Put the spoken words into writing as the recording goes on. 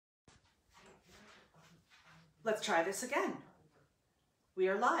Let's try this again. We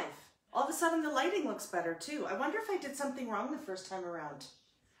are live. All of a sudden the lighting looks better too. I wonder if I did something wrong the first time around.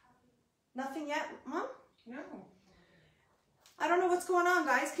 Nothing yet, Mom? No. I don't know what's going on,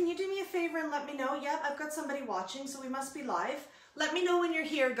 guys. Can you do me a favor and let me know? Yep, I've got somebody watching, so we must be live. Let me know when you're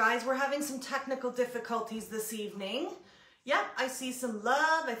here, guys. We're having some technical difficulties this evening. Yep, I see some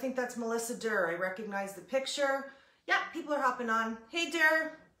love. I think that's Melissa Durr. I recognize the picture. Yep, people are hopping on. Hey,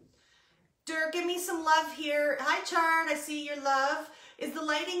 Durr. Durr, give me some love here. Hi, Chard. I see your love. Is the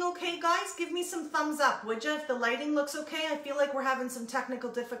lighting okay, guys? Give me some thumbs up, would you? If the lighting looks okay, I feel like we're having some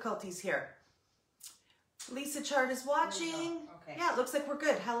technical difficulties here. Lisa Chard is watching. Okay. Yeah, it looks like we're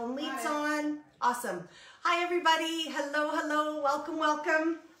good. Helen Leeds on. Awesome. Hi, everybody. Hello, hello. Welcome,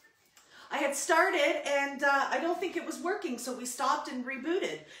 welcome. I had started and I don't think it was working, so we stopped and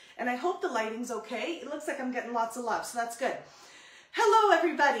rebooted. And I hope the lighting's okay. It looks like I'm getting lots of love, so that's good. Hello,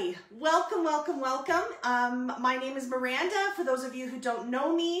 everybody. Welcome, welcome, welcome. My name is Miranda. For those of you who don't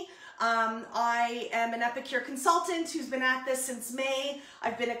know me, I am an Epicure consultant who's been at this since May.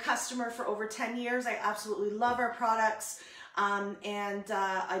 I've been a customer for over 10 years. I absolutely love our products.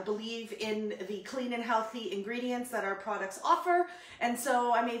 I believe in the clean and healthy ingredients that our products offer. And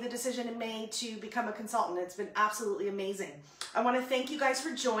so I made the decision in May to become a consultant. It's been absolutely amazing. I want to thank you guys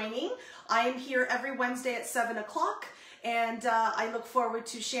for joining. I am here every Wednesday at 7 o'clock. And I look forward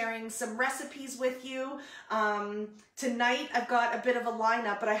to sharing some recipes with you. Tonight I've got a bit of a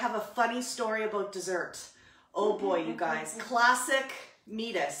lineup, but I have a funny story about dessert. Oh boy, you guys. Classic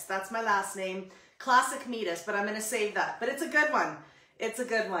Meadus. That's my last name. Classic Meadus, but I'm going to save that. But it's a good one. It's a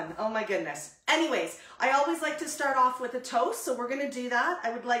good one. Oh my goodness. Anyways, I always like to start off with a toast, so we're going to do that.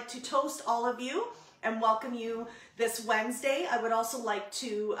 I would like to toast all of you and welcome you this Wednesday. I would also like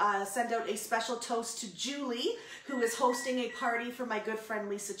to send out a special toast to Julie, who is hosting a party for my good friend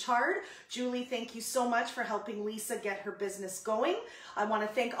Lisa Chard. Julie, thank you so much for helping Lisa get her business going. I want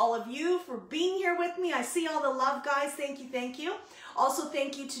to thank all of you for being here with me. I see all the love, guys. Thank you, thank you. Also,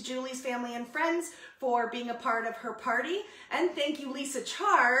 thank you to Julie's family and friends for being a part of her party. And thank you, Lisa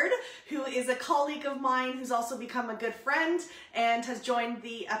Chard, who is a colleague of mine who's also become a good friend and has joined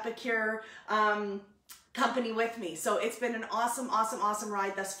the Epicure company with me. So it's been an awesome, awesome, awesome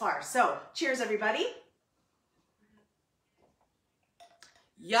ride thus far. So cheers, everybody.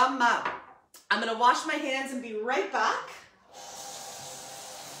 Yum. I'm going to wash my hands and be right back.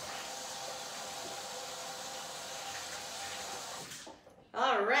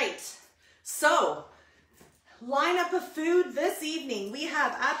 All right. So lineup of food this evening. We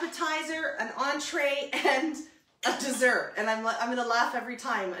have appetizer, an entree, and a dessert. And I'm going to laugh every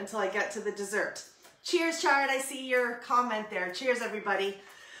time until I get to the dessert. Cheers, Chard. I see your comment there. Cheers, everybody.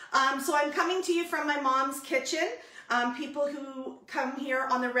 So I'm coming to you from my mom's kitchen. People who come here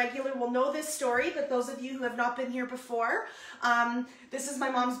on the regular will know this story, but those of you who have not been here before, this is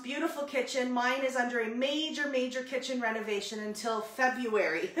my mom's beautiful kitchen. Mine is under a major, major kitchen renovation until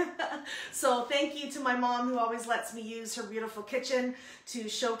February. So thank you to my mom who always lets me use her beautiful kitchen to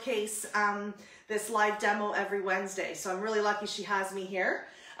showcase this live demo every Wednesday. So I'm really lucky she has me here.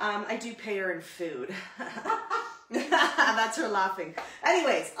 I do pay her in food. That's her laughing.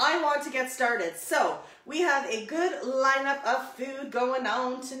 Anyways, I want to get started. So we have a good lineup of food going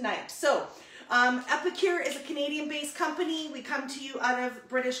on tonight. So Epicure is a Canadian-based company. We come to you out of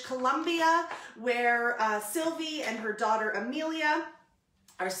British Columbia, where Sylvie and her daughter Amelia,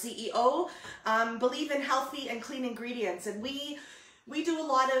 our CEO, believe in healthy and clean ingredients. And we do a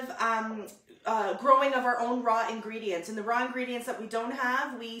lot of growing of our own raw ingredients, and the raw ingredients that we don't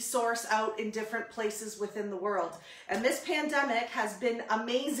have, we source out in different places within the world. And this pandemic has been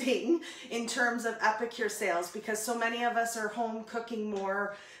amazing in terms of Epicure sales because so many of us are home cooking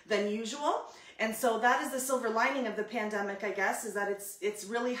more than usual. And so that is the silver lining of the pandemic, I guess, is that it's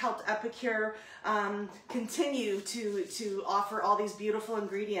really helped Epicure continue to offer all these beautiful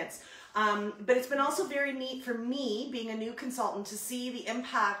ingredients. But it's been also very neat for me, being a new consultant, to see the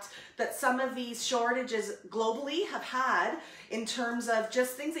impact that some of these shortages globally have had in terms of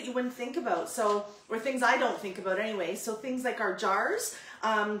just things that you wouldn't think about. So, or things I don't think about anyway. So things like our jars.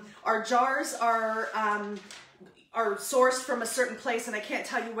 Our jars are sourced from a certain place, and I can't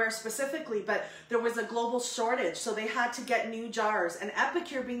tell you where specifically, but there was a global shortage, so they had to get new jars. And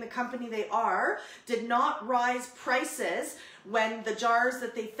Epicure, being the company they are, did not rise prices when the jars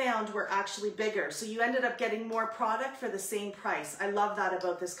that they found were actually bigger. So you ended up getting more product for the same price. I love that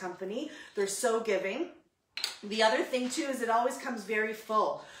about this company. They're so giving. The other thing too is it always comes very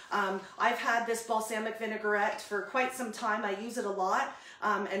full. I've had this balsamic vinaigrette for quite some time. I use it a lot.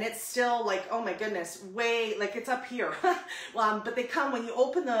 and it's still like, oh my goodness, way, like it's up here. But they come, when you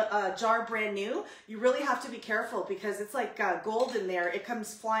open the jar brand new, you really have to be careful because it's like gold in there. It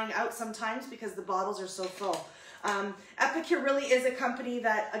comes flying out sometimes because the bottles are so full. Epicure really is a company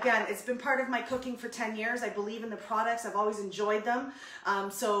that, again, it's been part of my cooking for 10 years. I believe in the products. I've always enjoyed them.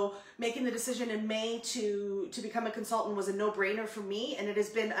 So making the decision in May to become a consultant was a no-brainer for me, and it has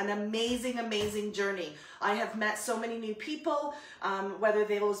been an amazing, amazing journey. I have met so many new people, whether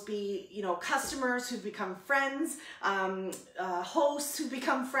those be, you know, customers who've become friends, hosts who've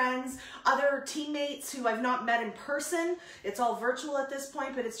become friends, other teammates who I've not met in person. It's all virtual at this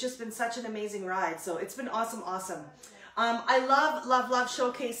point, but it's just been such an amazing ride. So it's been awesome, awesome. I love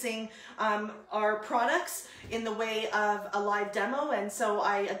showcasing our products in the way of a live demo, and so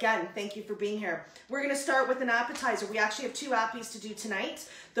again, thank you for being here. We're going to start with an appetizer. We actually have 2 appies to do tonight.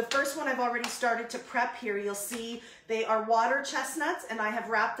 The first one I've already started to prep here. You'll see they are water chestnuts, and I have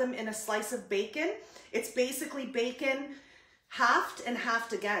wrapped them in a slice of bacon. It's basically bacon halved and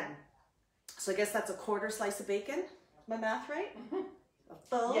halved again. So I guess that's a 1/4 slice of bacon. My math right? Mm-hmm. A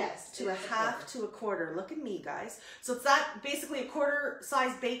full to a half to a 1/4. Look at me, guys. So it's that basically a 1/4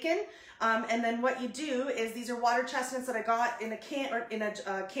 size bacon. And then what you do is, these are water chestnuts that I got in a can, or in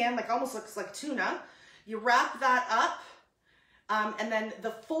a can, like almost looks like tuna. You wrap that up, and then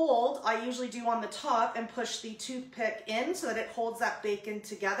the fold I usually do on the top and push the toothpick in so that it holds that bacon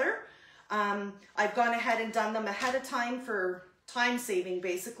together. I've gone ahead and done them ahead of time for time saving,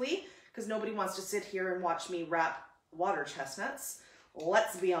 basically, because nobody wants to sit here and watch me wrap water chestnuts.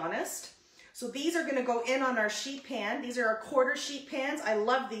 Let's be honest. So these are going to go in on our sheet pan. These are our 1/4 sheet pans. I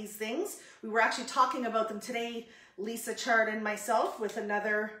love these things. We were actually talking about them today, Lisa Chard and myself, with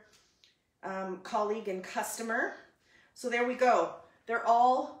another colleague and customer. So there we go. They're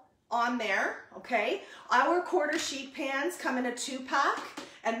all on there, okay? Our 1/4 sheet pans come in a 2-pack,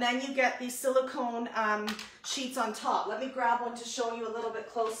 and then you get these silicone sheets on top. Let me grab one to show you a little bit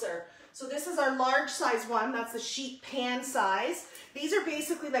closer. So this is our large size one. That's the sheet pan size. These are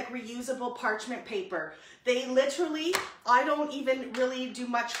basically like reusable parchment paper. They literally, I don't even really do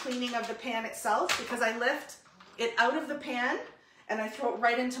much cleaning of the pan itself, because I lift it out of the pan and I throw it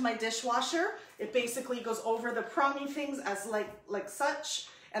right into my dishwasher. It basically goes over the prongy things as like such,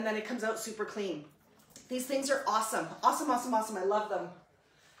 and then it comes out super clean. These things are awesome. Awesome, awesome, awesome. I love them.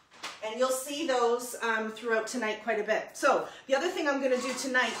 And you'll see those throughout tonight quite a bit. So the other thing I'm going to do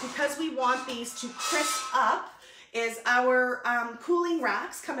tonight, because we want these to crisp up, is our cooling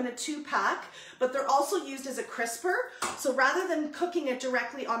racks come in a 2-pack, but they're also used as a crisper. So rather than cooking it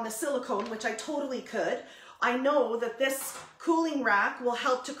directly on the silicone, which I totally could, I know that this cooling rack will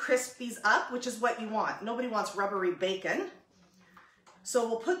help to crisp these up, which is what you want. Nobody wants rubbery bacon. So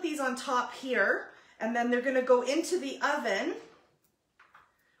we'll put these on top here, and then they're going to go into the oven.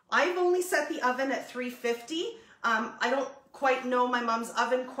 I've only set the oven at 350. I don't quite know my mom's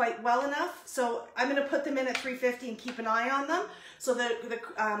oven quite well enough, so I'm going to put them in at 350 and keep an eye on them. So the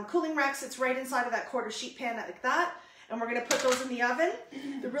cooling rack sits right inside of that 1/4 sheet pan like that, and we're going to put those in the oven.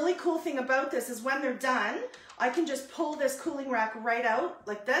 The really cool thing about this is when they're done, I can just pull this cooling rack right out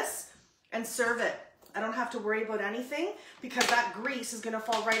like this and serve it. I don't have to worry about anything, because that grease is going to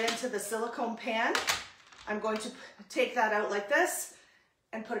fall right into the silicone pan. I'm going to take that out like this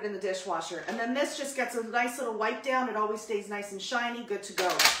and put it in the dishwasher. And then this just gets a nice little wipe down. It always stays nice and shiny, good to go.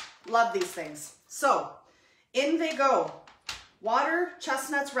 Love these things. So in they go. Water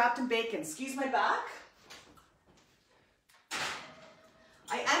chestnuts wrapped in bacon. Excuse my back.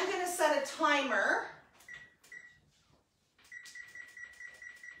 I am going to set a timer.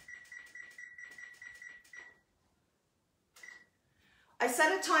 I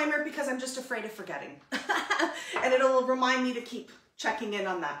set a timer because I'm just afraid of forgetting. And it'll remind me to keep checking in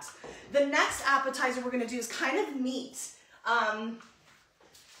on that. The next appetizer we're going to do is kind of neat. I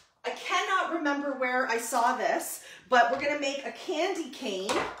cannot remember where I saw this, but we're going to make a candy cane.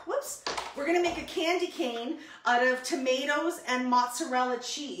 Whoops. We're going to make a candy cane out of tomatoes and mozzarella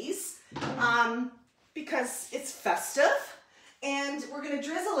cheese because it's festive. And we're going to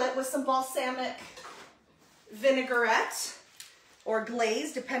drizzle it with some balsamic vinaigrette or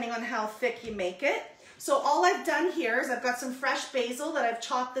glaze, depending on how thick you make it. So all I've done here is I've got some fresh basil that I've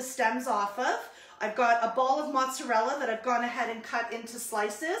chopped the stems off of. I've got a ball of mozzarella that I've gone ahead and cut into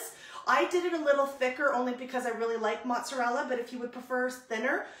slices. I did it a little thicker only because I really like mozzarella, but if you would prefer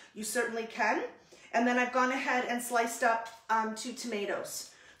thinner, you certainly can. And then I've gone ahead and sliced up 2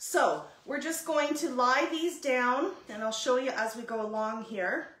 tomatoes. So we're just going to lie these down, and I'll show you as we go along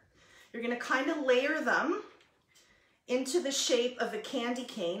here. You're going to kind of layer them into the shape of a candy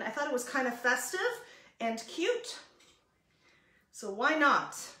cane. I thought it was kind of festive and cute. So why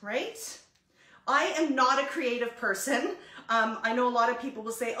not, right? I am not a creative person. I know a lot of people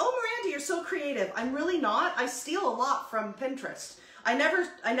will say, oh, Miranda, you're so creative. I'm really not. I steal a lot from Pinterest. I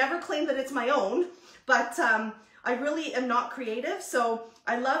never claim that it's my own, but I really am not creative. So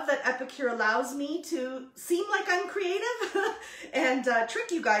I love that Epicure allows me to seem like I'm creative and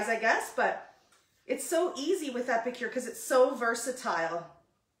trick you guys, I guess, but it's so easy with Epicure because it's so versatile.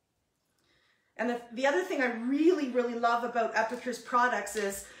 And the other thing I really, really love about Epicure's products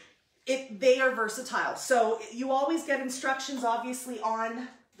is they are versatile. So you always get instructions obviously on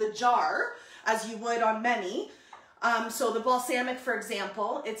the jar as you would on many. So the balsamic, for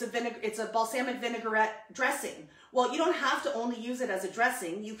example, it's a balsamic vinaigrette dressing. Well, you don't have to only use it as a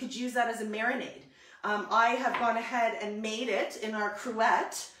dressing. You could use that as a marinade. I have gone ahead and made it in our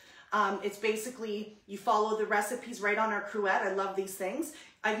cruet. It's basically, you follow the recipes right on our cruet. I love these things.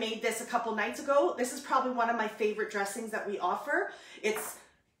 I made this a couple nights ago. This is probably one of my favorite dressings that we offer.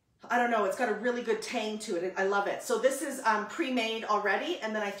 I don't know, it's got a really good tang to it. I love it. So this is pre-made already,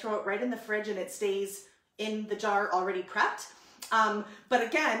 and then I throw it right in the fridge and it stays in the jar already prepped. But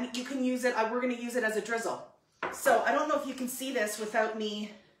again, you can use it, we're gonna use it as a drizzle. So I don't know if you can see this without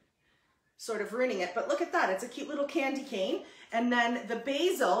me sort of ruining it, but look at that, it's a cute little candy cane. And then the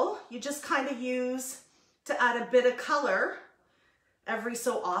basil, you just kind of use to add a bit of color every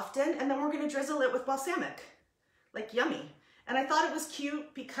so often, and then we're gonna drizzle it with balsamic. Like, yummy. And I thought it was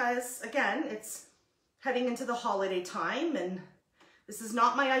cute because, again, it's heading into the holiday time, and this is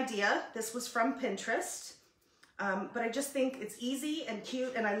not my idea. This was from Pinterest. But I just think it's easy and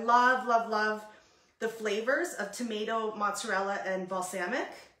cute, and I love, love, love the flavors of tomato, mozzarella, and balsamic.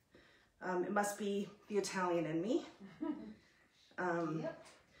 It must be the Italian in me. Yep.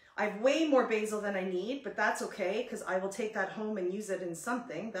 I have way more basil than I need, but that's okay, because I will take that home and use it in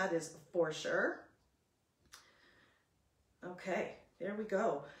something, that is for sure. Okay, there we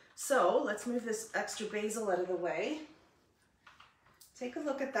go. So let's move this extra basil out of the way. Take a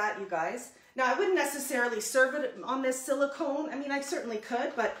look at that, you guys. Now, I wouldn't necessarily serve it on this silicone. I mean, I certainly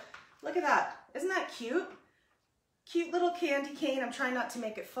could, but look at that. Isn't that cute? Cute little candy cane. I'm trying not to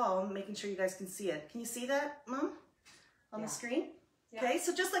make it fall. I'm making sure you guys can see it. Can you see that, Mom? On the screen? Yeah. Okay,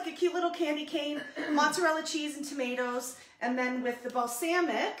 so just like a cute little candy cane, mozzarella cheese and tomatoes, and then with the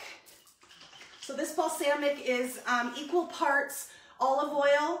balsamic. So this balsamic is equal parts olive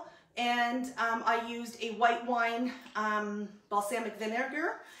oil, and I used a white wine balsamic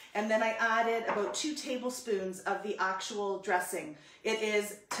vinegar, and then I added about 2 tablespoons of the actual dressing. It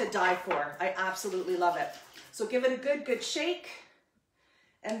is to die for. I absolutely love it. So give it a good shake,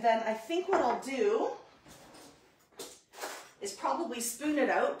 and then I think what I'll do is probably spoon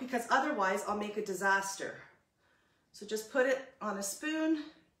it out, because otherwise I'll make a disaster. So just put it on a spoon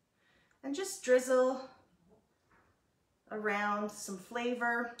and just drizzle around some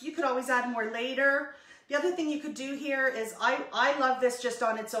flavor. You could always add more later. The other thing you could do here is, I love this just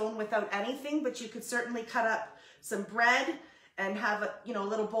on its own without anything, but you could certainly cut up some bread and have a, a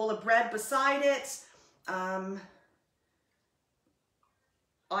little bowl of bread beside it.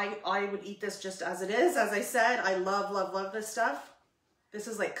 I would eat this just as it is. As I said, I love, love, love this stuff. This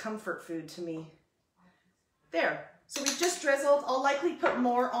is like comfort food to me. There. So we've just drizzled. I'll likely put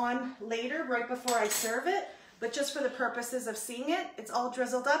more on later, right before I serve it, but just for the purposes of seeing it, it's all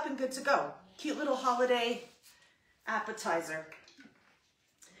drizzled up and good to go. Cute little holiday appetizer.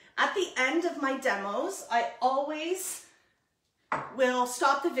 At the end of my demos, I always will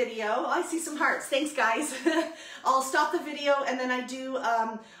stop the video. Oh, I see some hearts. Thanks, guys. I'll stop the video, and then I do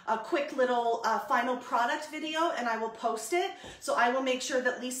a quick little final product video, and I will post it. So I will make sure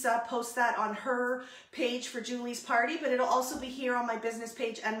that Lisa posts that on her page for Julie's party, but it'll also be here on my business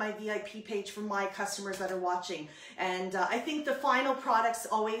page and my VIP page for my customers that are watching. And I think the final products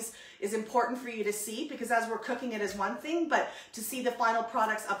always is important for you to see, because as we're cooking it is one thing, but to see the final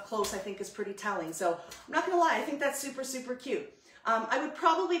products up close I think is pretty telling. So I'm not gonna lie, I think that's super, super cute. I would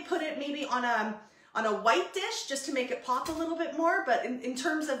probably put it maybe on a white dish just to make it pop a little bit more, but in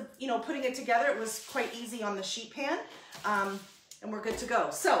terms of, putting it together, it was quite easy on the sheet pan, and we're good to go.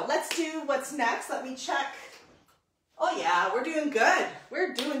 So let's do what's next. Let me check. Oh yeah, we're doing good.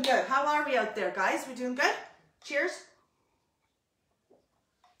 We're doing good. How are we out there, guys? We doing good? Cheers.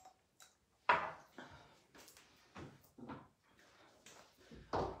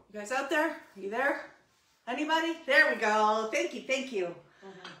 You guys out there? Are you there? Anybody? There we go. Thank you, thank you.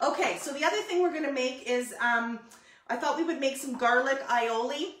 Okay, so the other thing we're gonna make is, I thought we would make some garlic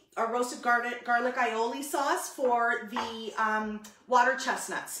aioli, or roasted garlic aioli sauce for the water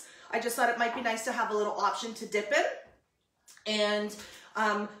chestnuts. I just thought it might be nice to have a little option to dip in. And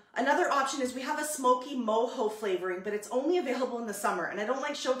Another option is we have a smoky mojo flavoring, but it's only available in the summer. And I don't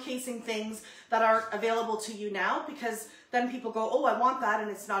like showcasing things that are available to you now because then people go, oh, I want that, and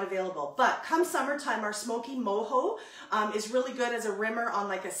it's not available. But come summertime, our smoky mojo is really good as a rimmer on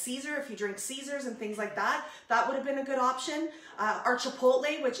like a Caesar. If you drink Caesars and things like that, that would have been a good option. Our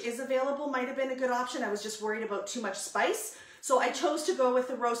chipotle, which is available, might have been a good option. I was just worried about too much spice. So I chose to go with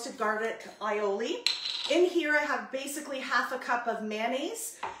the roasted garlic aioli. In here, I have basically half a cup of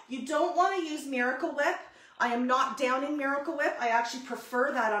mayonnaise. You don't want to use Miracle Whip. I am not downing Miracle Whip. I actually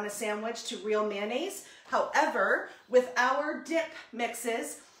prefer that on a sandwich to real mayonnaise. However, with our dip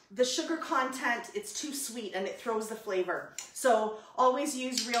mixes, the sugar content, it's too sweet and it throws the flavor. So always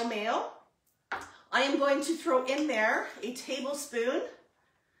use real mayo. I am going to throw in there a tablespoon.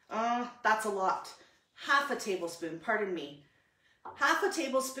 That's a lot. Half a tablespoon, pardon me. Half a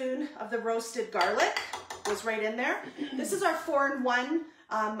tablespoon of the roasted garlic goes right in there. This is our 4-in-1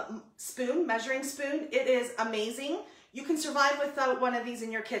 spoon, measuring spoon. It is amazing. You can survive without one of these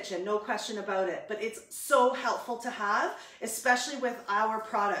in your kitchen, no question about it. But it's so helpful to have, especially with our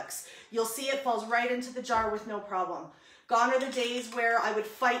products. You'll see it falls right into the jar with no problem. Gone are the days where I would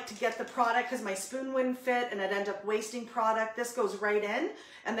fight to get the product because my spoon wouldn't fit and I'd end up wasting product. This goes right in.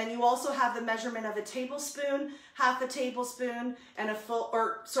 And then you also have the measurement of a tablespoon, half a tablespoon, and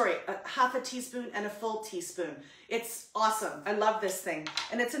half a teaspoon and a full teaspoon. It's awesome. I love this thing.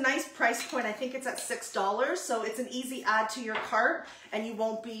 And it's a nice price point. I think it's at $6. So it's an easy add to your cart and you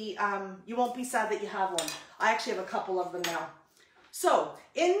won't be sad that you have one. I actually have a couple of them now. So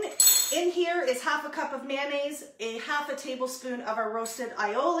in here is half a cup of mayonnaise, half a tablespoon of our roasted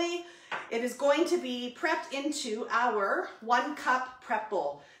aioli. It is going to be prepped into our 1 cup prep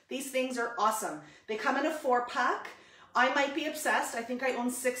bowl. These things are awesome. They come in a 4-pack. I might be obsessed. I think I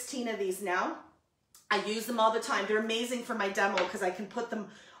own 16 of these now. I use them all the time. They're amazing for my demo because I can put them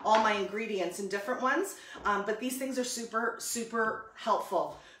all my ingredients in different ones. But these things are super, super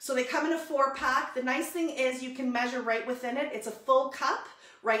helpful. So they come in a 4-pack. The nice thing is you can measure right within it. It's a full cup.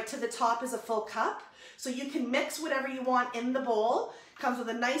 Right to the top is a full cup. So you can mix whatever you want in the bowl. Comes with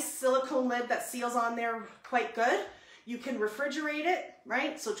a nice silicone lid that seals on there quite good. You can refrigerate it,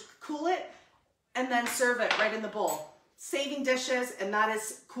 right? So cool it and then serve it right in the bowl. Saving dishes, and that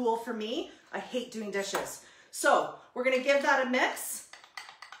is cool for me. I hate doing dishes. So we're gonna give that a mix.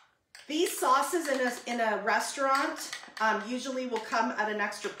 These sauces in a restaurant usually will come at an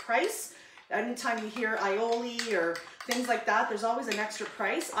extra price. Anytime you hear aioli or things like that, there's always an extra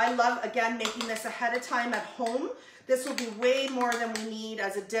price. I love, again, making this ahead of time at home. This will be way more than we need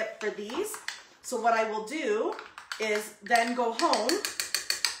as a dip for these. So what I will do is then go home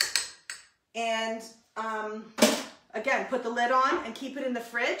and, again, put the lid on and keep it in the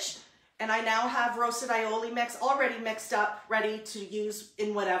fridge. And I now have roasted aioli mix already mixed up, ready to use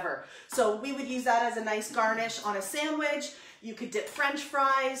in whatever. So we would use that as a nice garnish on a sandwich. You could dip French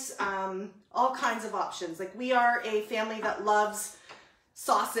fries, all kinds of options. Like, we are a family that loves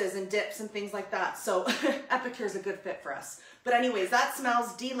sauces and dips and things like that. So Epicure is a good fit for us. But anyways, that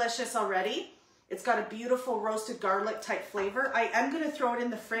smells delicious already. It's got a beautiful roasted garlic type flavor. I am gonna throw it in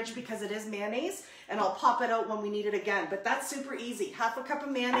the fridge because it is mayonnaise, and I'll pop it out when we need it again. But that's super easy. Half a cup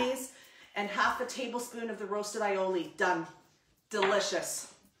of mayonnaise and half a tablespoon of the roasted aioli. Done.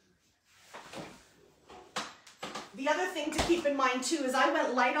 Delicious. The other thing to keep in mind too is I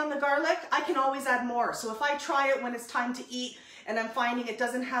went light on the garlic. I can always add more. So if I try it when it's time to eat and I'm finding it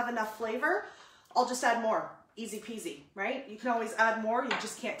doesn't have enough flavor, I'll just add more. Easy peasy, right? You can always add more, you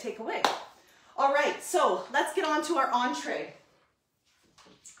just can't take away. All right, so let's get on to our entree.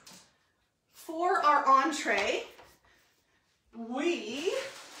 For our entree, we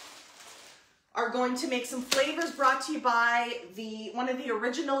are going to make some flavors brought to you by one of the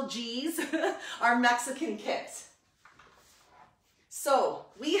original G's, our Mexican kit. So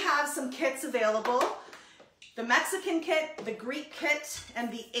we have some kits available. The Mexican kit, the Greek kit,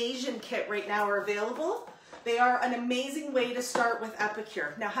 and the Asian kit right now are available. They are an amazing way to start with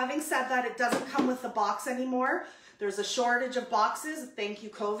Epicure. Now, having said that, it doesn't come with the box anymore. There's a shortage of boxes, thank you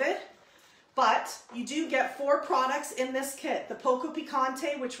COVID. But you do get 4 products in this kit. The poco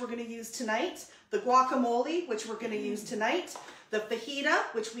picante, which we're gonna use tonight, the guacamole, which we're gonna use tonight, the fajita,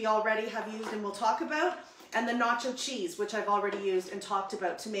 which we already have used and we'll talk about, and the nacho cheese, which I've already used and talked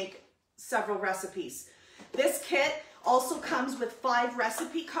about to make several recipes. This kit also comes with 5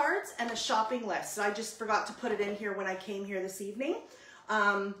 recipe cards and a shopping list. So I just forgot to put it in here when I came here this evening.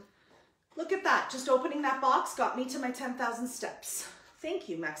 Look at that, just opening that box got me to my 10,000 steps. Thank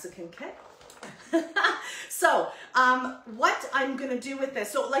you, Mexican kit. So what I'm gonna do with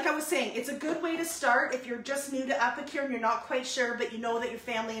this, so like I was saying, it's a good way to start if you're just new to Epicure and you're not quite sure, but you know that your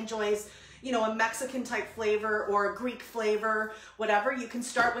family enjoys, you know, a Mexican type flavor or a Greek flavor, whatever. You can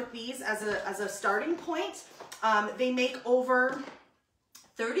start with these as a starting point. They make over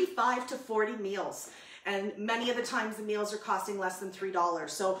 35 to 40 meals, and many of the times the meals are costing less than $3,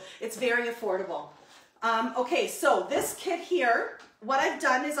 so it's very affordable. Okay, so this kit here, what I've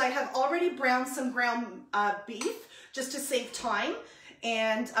done is I have already browned some ground beef just to save time,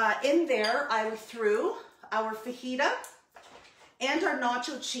 and in there I threw our fajita and our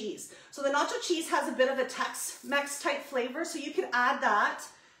nacho cheese. So the nacho cheese has a bit of a Tex-Mex type flavor, so you could add that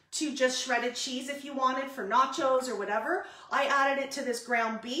to just shredded cheese if you wanted for nachos or whatever. I added it to this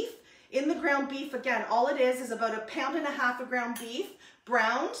ground beef. In the ground beef, again, all it is about 1.5 pounds of ground beef,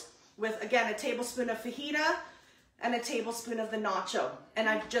 browned with, again, a tablespoon of fajita and a tablespoon of the nacho. And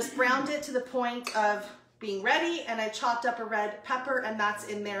I've just browned it to the point of being ready, and I chopped up a red pepper, and that's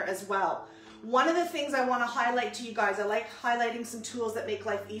in there as well. One of the things I want to highlight to you guys, I like highlighting some tools that make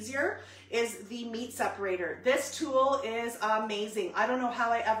life easier, is the meat separator. This tool is amazing. I don't know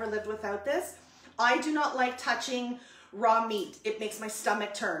how I ever lived without this. I do not like touching raw meat. It makes my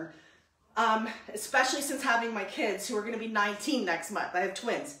stomach turn, especially since having my kids who are going to be 19 next month. I have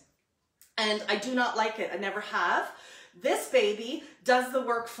twins, and I do not like it. I never have. This baby does the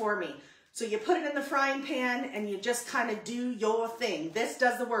work for me. So you put it in the frying pan and you just kind of do your thing. This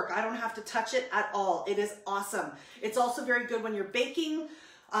does the work. I don't have to touch it at all. It is awesome. It's also very good when you're baking.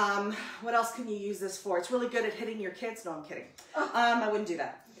 What else can you use this for? It's really good at hitting your kids. No, I'm kidding. I wouldn't do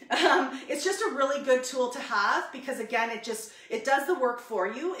that. It's just a really good tool to have because, again, it does the work for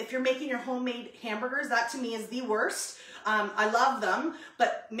you. If you're making your homemade hamburgers, that to me is the worst. I love them,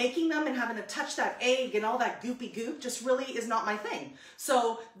 but making them and having to touch that egg and all that goopy goop just really is not my thing.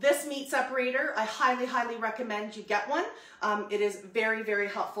 So this meat separator, I highly, highly recommend you get one. It is very, very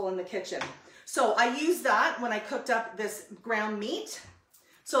helpful in the kitchen. So I used that when I cooked up this ground meat.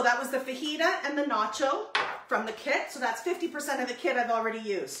 So that was the fajita and the nacho from the kit. So that's 50% of the kit I've already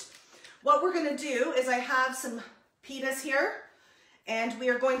used. What we're gonna do is I have some pitas here, and we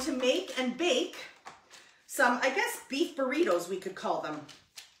are going to make and bake some, I guess, beef burritos, we could call them.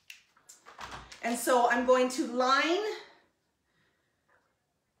 And so I'm going to line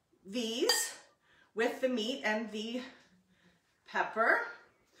these with the meat and the pepper.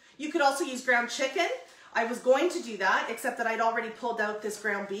 You could also use ground chicken. I was going to do that, except that I'd already pulled out this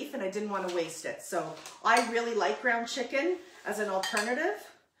ground beef and I didn't want to waste it. So I really like ground chicken as an alternative.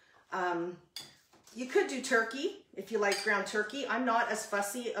 You could do turkey if you like ground turkey. I'm not as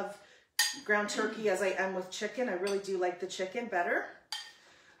fussy of ground turkey as I am with chicken. I really do like the chicken better.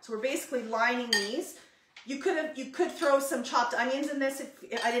 So we're basically lining these. You could throw some chopped onions in this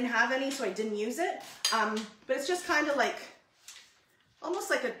if I didn't have any, so I didn't use it. But it's just kind of like, almost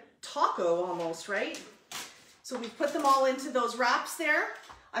like a taco almost, right? So we put them all into those wraps there.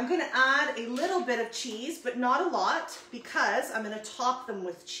 I'm gonna add a little bit of cheese, but not a lot, because I'm gonna top them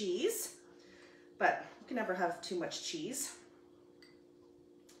with cheese. But you can never have too much cheese.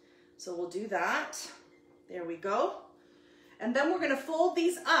 So we'll do that. There we go. And then we're gonna fold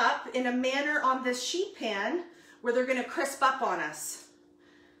these up in a manner on this sheet pan where they're gonna crisp up on us.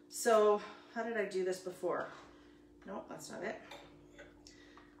 So how did I do this before? No, that's not it.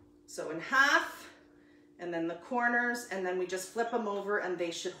 So in half, and then the corners, and then we just flip them over and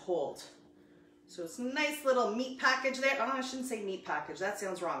they should hold. So it's a nice little meat package there. Oh, I shouldn't say meat package, that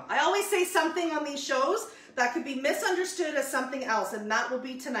sounds wrong. I always say something on these shows that could be misunderstood as something else, and that will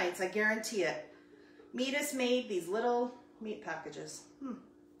be tonight's, I guarantee it. Meadus made these little meat packages.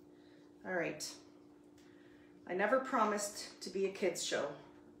 All right. I never promised to be a kids show,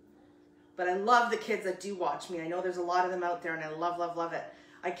 but I love the kids that do watch me. I know there's a lot of them out there, and I love, love, love it.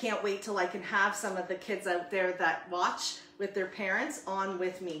 I can't wait till I can have some of the kids out there that watch with their parents on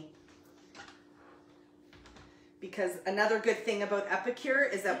with me. Because another good thing about Epicure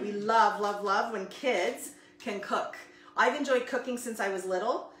is that we love, love, love when kids can cook. I've enjoyed cooking since I was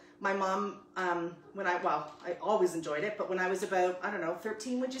little. My mom, I always enjoyed it, but when I was about, I don't know,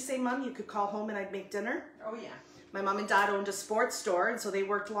 13, would you say, Mom? You could call home and I'd make dinner? Oh, yeah. My mom and dad owned a sports store, and so they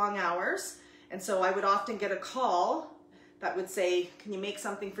worked long hours. And so I would often get a call that would say, can you make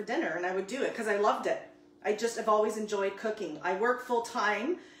something for dinner? And I would do it because I loved it. I've always enjoyed cooking. I work full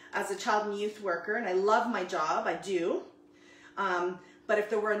time as a child and youth worker, and I love my job, I do. But if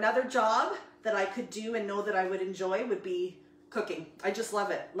there were another job that I could do and know that I would enjoy, would be cooking. I just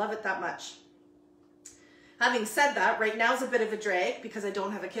love it that much. Having said that, right now is a bit of a drag because I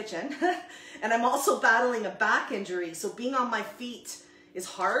don't have a kitchen. And I'm also battling a back injury, so being on my feet is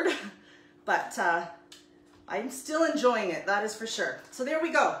hard. but I'm still enjoying it, that is for sure. So there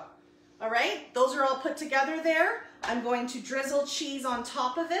we go. All right, those are all put together there. I'm going to drizzle cheese on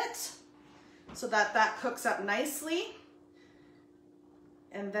top of it so that that cooks up nicely.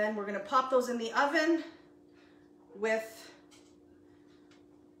 And then we're gonna pop those in the oven with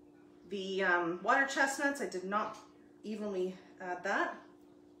the water chestnuts. I did not evenly add that.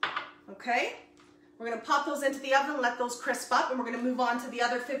 Okay, we're gonna pop those into the oven, let those crisp up, and we're gonna move on to the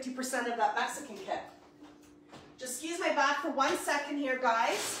other 50% of that Mexican kit. Just excuse my back for 1 second here,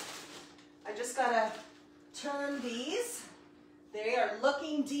 guys. I just gotta turn these. They are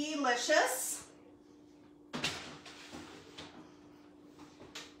looking delicious.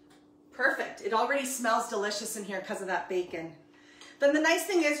 Perfect. It already smells delicious in here because of that bacon. Then the nice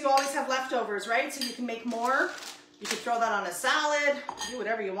thing is you always have leftovers, right? So you can make more. You could throw that on a salad, do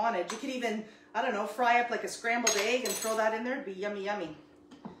whatever you wanted. You could even, I don't know, fry up like a scrambled egg and throw that in there. It'd be yummy, yummy.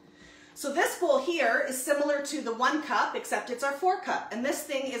 So this bowl here is similar to the 1 cup, except it's our 4 cup. And this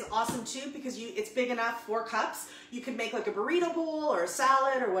thing is awesome too because it's big enough, 4 cups. You can make like a burrito bowl or a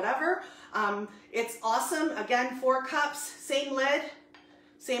salad or whatever. It's awesome. Again, 4 cups, same lid,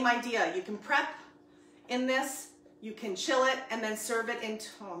 same idea. You can prep in this, you can chill it and then serve it into,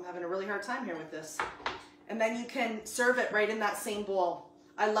 oh, I'm having a really hard time here with this. And then you can serve it right in that same bowl.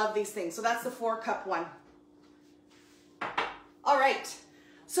 I love these things. So that's the 4 cup one. All right.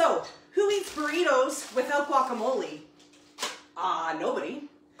 So who eats burritos without guacamole? Nobody.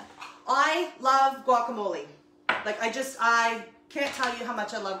 I love guacamole. Like I can't tell you how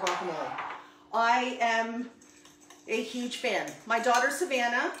much I love guacamole. I am a huge fan. My daughter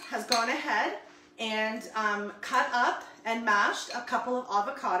Savannah has gone ahead and cut up and mashed a couple of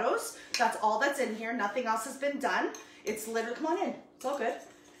avocados. That's all that's in here. Nothing else has been done. It's literally, come on in. It's all good.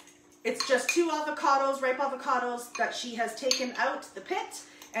 It's just 2 avocados, ripe avocados that she has taken out the pit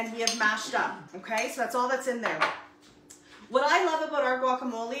and we have mashed up, okay? So that's all that's in there. What I love about our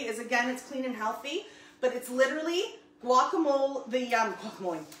guacamole is, again, it's clean and healthy, but it's literally guacamole,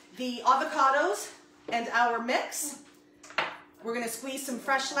 the avocados and our mix. We're gonna squeeze some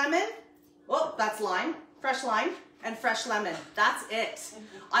fresh lemon. Oh, that's lime, fresh lime and fresh lemon. That's it.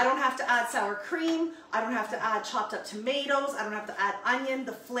 I don't have to add sour cream. I don't have to add chopped up tomatoes. I don't have to add onion.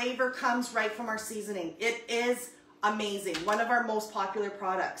 The flavor comes right from our seasoning. It is amazing. One of our most popular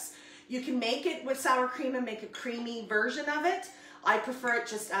products. You can make it with sour cream and make a creamy version of it. I prefer it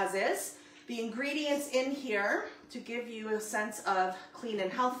just as is. The ingredients in here, to give you a sense of clean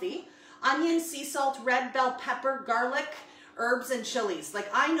and healthy: onion, sea salt, red bell pepper, garlic, herbs, and chilies. Like,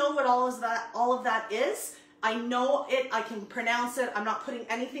 I know what all of that is. I know it, I can pronounce it. I'm not putting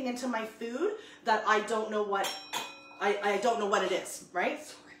anything into my food that I don't know what, I don't know what it is, right?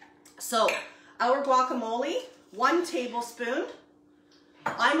 So our guacamole, 1 tablespoon.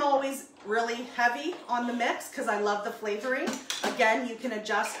 I'm always really heavy on the mix because I love the flavoring. Again, you can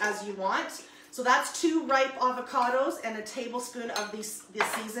adjust as you want. So that's 2 ripe avocados and a tablespoon of this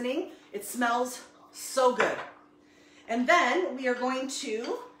seasoning. It smells so good. And then we are going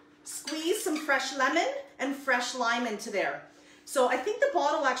to squeeze some fresh lemon and fresh lime into there. So I think the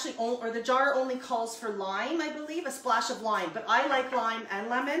bottle actually, or the jar only calls for lime, I believe, a splash of lime, but I like lime and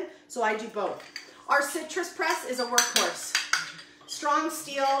lemon, so I do both. Our citrus press is a workhorse. Strong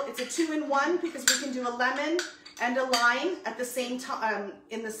steel, it's a 2-in-1 because we can do a lemon and a lime at the same time,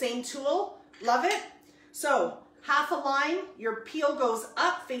 in the same tool. Love it. So half a lime, your peel goes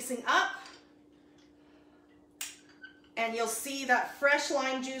up, facing up, and you'll see that fresh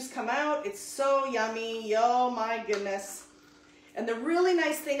lime juice come out. It's so yummy. Oh my goodness. And the really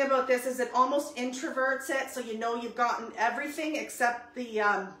nice thing about this is it almost introverts it, so you know you've gotten everything except the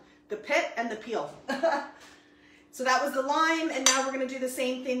pit and the peel. So that was the lime, and now we're gonna do the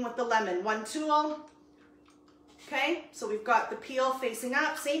same thing with the lemon. 1 tool. Okay, so we've got the peel facing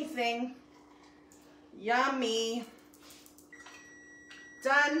up, same thing. Yummy.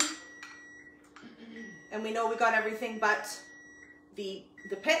 Done. And we know we got everything but the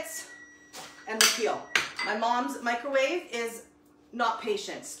pits and the peel. My mom's microwave is not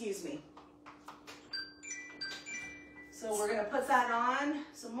patient, excuse me. So we're gonna put that on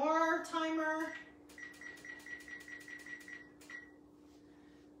some more timer.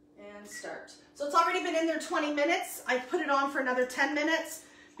 And start. So it's already been in there 20 minutes. I put it on for another 10 minutes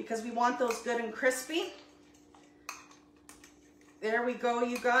because we want those good and crispy. There we go,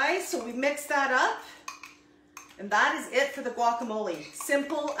 you guys. So we mix that up. And that is it for the guacamole.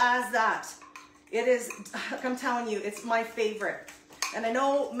 Simple as that. It is, I'm telling you, it's my favorite. And I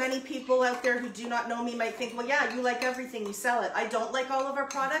know many people out there who do not know me might think, well, yeah, you like everything, you sell it. I don't like all of our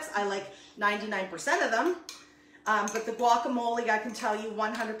products. I like 99% of them. But the guacamole, I can tell you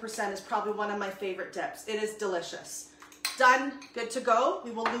 100% is probably one of my favorite dips. It is delicious. Done, good to go.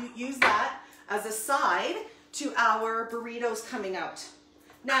 We will use that as a side to our burritos coming out.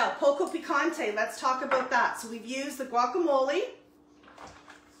 Now, poco picante, let's talk about that. So we've used the guacamole,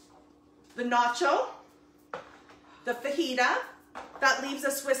 the nacho, the fajita. That leaves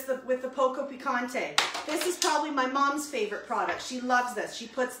us with the poco picante. This is probably my mom's favorite product. She loves this. She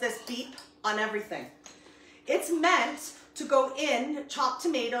puts this beep on everything. It's meant to go in, chop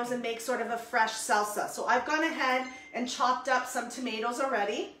tomatoes, and make sort of a fresh salsa. So I've gone ahead and chopped up some tomatoes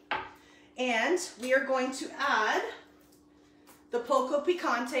already. And we are going to add the poco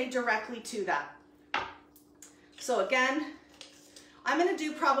picante directly to that. So again, I'm gonna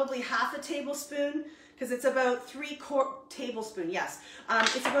do probably half a tablespoon because it's about 3/4 tablespoon, yes.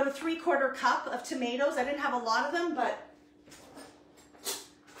 It's about a 3/4 cup of tomatoes. I didn't have a lot of them, but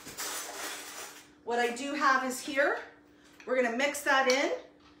what I do have is here. We're gonna mix that in.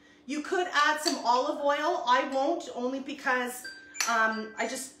 You could add some olive oil. I won't, only because I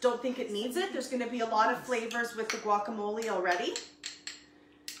just don't think it needs it. There's gonna be a lot of flavors with the guacamole already.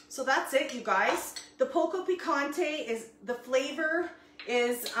 So that's it, you guys. The poco picante is, the flavor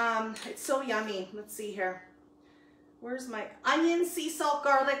is, it's so yummy. Let's see here. Where's my onion, sea salt,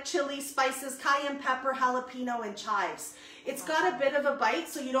 garlic, chili, spices, cayenne pepper, jalapeno, and chives. It's got a bit of a bite,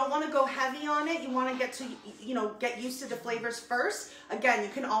 so you don't want to go heavy on it. You want to get to, get used to the flavors first. Again, you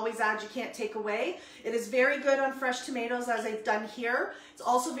can always add, you can't take away. It is very good on fresh tomatoes, as I've done here. It's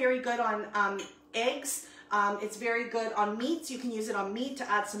also very good on eggs. It's very good on meats. You can use it on meat to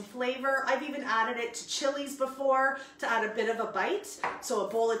add some flavor. I've even added it to chilies before to add a bit of a bite. So a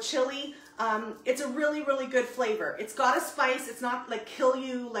bowl of chili. It's a really, really good flavor. It's got a spice. It's not like kill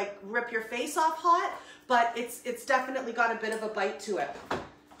you, like rip your face off hot, but it's definitely got a bit of a bite to it.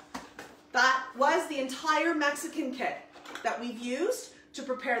 That was the entire Mexican kit that we've used to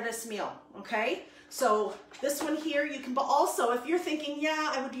prepare this meal, okay? So this one here, you can, but also if you're thinking,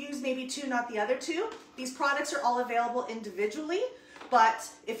 yeah, I would use maybe 2, not the other 2, these products are all available individually. But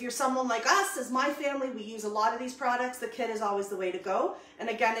if you're someone like us, as my family, we use a lot of these products, the kit is always the way to go. And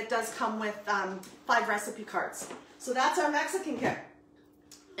again, it does come with 5 recipe cards. So that's our Mexican kit.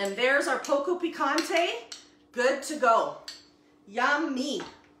 And there's our poco picante, good to go. Yummy.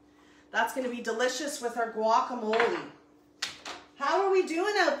 That's gonna be delicious with our guacamole. How are we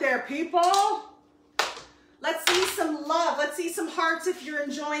doing out there, people? Let's see some love. Let's see some hearts if you're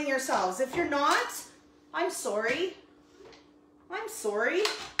enjoying yourselves. If you're not, I'm sorry. I'm sorry.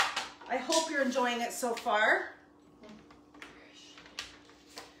 I hope you're enjoying it so far.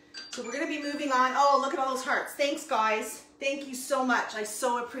 So we're gonna be moving on. Oh, look at all those hearts. Thanks, guys. Thank you so much. I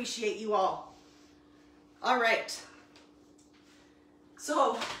so appreciate you all. All right.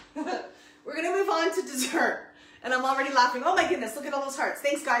 So we're gonna move on to dessert. And I'm already laughing. Oh my goodness, look at all those hearts.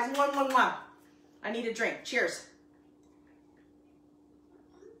 Thanks, guys. Mwah, mwah, mwah. I need a drink. Cheers.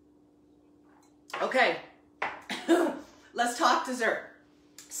 Okay. Let's talk dessert.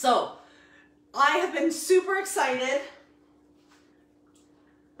 So, I have been super excited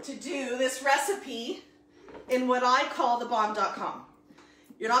to do this recipe in what I call the bomb.com.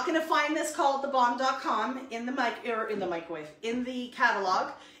 You're not going to find this called the bomb.com in the microwave, in the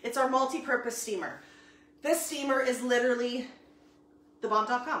catalog. It's our multi-purpose steamer. This steamer is literally the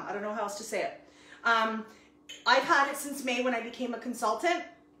bomb.com. I don't know how else to say it. I've had it since May when I became a consultant.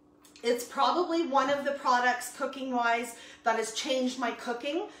 It's probably one of the products cooking-wise that has changed my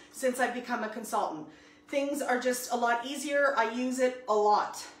cooking since I've become a consultant. Things are just a lot easier. I use it a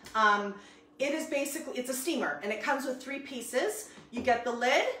lot. It is basically, it's a steamer and it comes with 3 pieces. You get the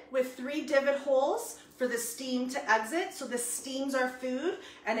lid with 3 divot holes for the steam to exit. So this steams our food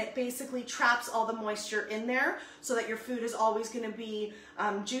and it basically traps all the moisture in there so that your food is always gonna be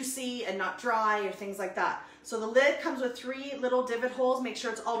juicy and not dry or things like that. So the lid comes with 3 little divot holes. Make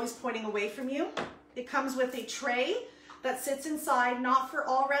sure it's always pointing away from you. It comes with a tray that sits inside, not for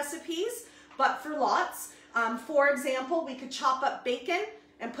all recipes, but for lots. For example, we could chop up bacon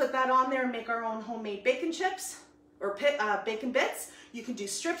and put that on there and make our own homemade bacon chips or bacon bits. You can do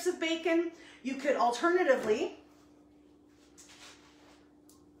strips of bacon. You could alternatively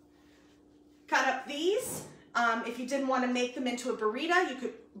cut up these. If you didn't want to make them into a burrito,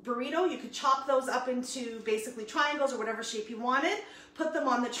 you could chop those up into basically triangles or whatever shape you wanted, put them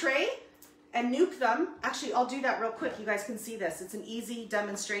on the tray and nuke them. Actually, I'll do that real quick. You guys can see this. It's an easy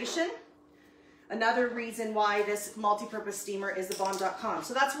demonstration. Another reason why this multi-purpose steamer is the bomb.com.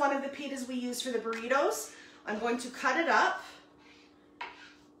 So that's one of the pitas we use for the burritos. I'm going to cut it up.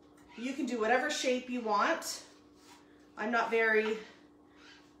 You can do whatever shape you want. I'm not very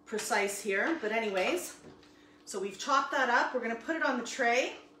precise here, but anyways. So we've chopped that up. We're gonna put it on the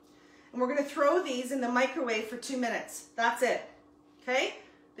tray and we're gonna throw these in the microwave for 2 minutes. That's it, okay?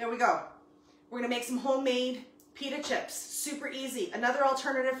 There we go. We're gonna make some homemade pita chips, super easy. Another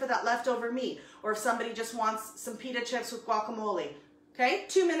alternative for that leftover meat, or if somebody just wants some pita chips with guacamole. Okay,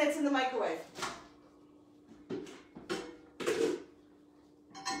 2 minutes in the microwave.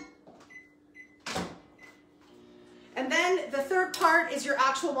 And then the third part is your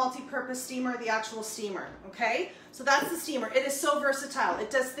actual multi-purpose steamer, the actual steamer, okay? So that's the steamer. It is so versatile.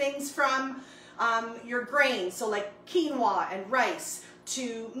 It does things from your grains, so like quinoa and rice,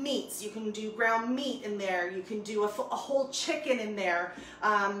 to meats. You can do ground meat in there. You can do a whole chicken in there.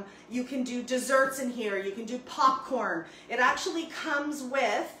 You can do desserts in here. You can do popcorn. It actually comes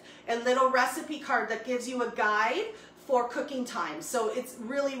with a little recipe card that gives you a guide for cooking time. So it's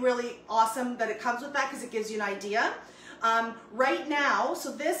really, really awesome that it comes with that because it gives you an idea. Right now,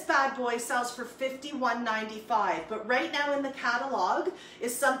 so this bad boy sells for $51.95, but right now in the catalog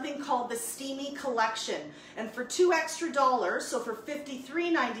is something called the Steamy Collection. And for $2 extra, so for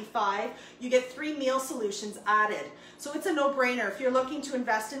 $53.95, you get 3 meal solutions added. So it's a no-brainer. If you're looking to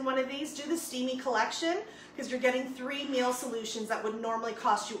invest in one of these, do the Steamy Collection because you're getting 3 meal solutions that would normally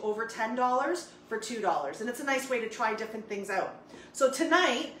cost you over $10 for $2. And it's a nice way to try different things out. So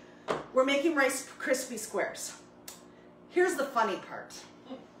tonight, we're making Rice Krispie Squares. Here's the funny part.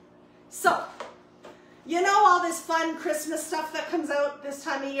 So, you know all this fun Christmas stuff that comes out this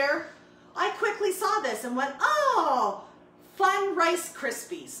time of year? I quickly saw this and went, oh, fun Rice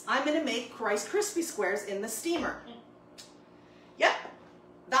Krispies. I'm gonna make Rice Krispie Squares in the steamer. Yep,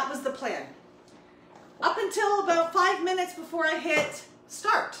 that was the plan. Up until about 5 minutes before I hit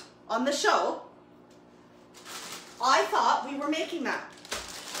start on the show, I thought we were making that.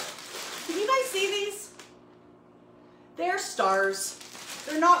 Can you guys see these? They're stars.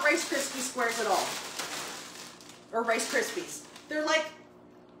 They're not Rice Krispie Squares at all. Or Rice Krispies. They're like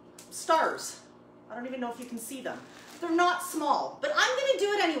stars. I don't even know if you can see them. They're not small, but I'm gonna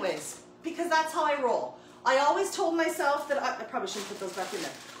do it anyways because that's how I roll. I always told myself that I probably shouldn't put those back in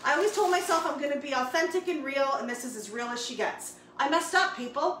there. I always told myself I'm gonna be authentic and real, and this is as real as she gets. I messed up,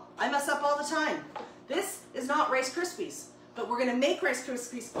 people. I mess up all the time. This is not Rice Krispies. But we're gonna make Rice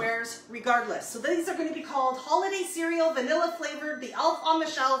Krispie Squares regardless. So these are gonna be called holiday cereal, vanilla flavored, the elf on the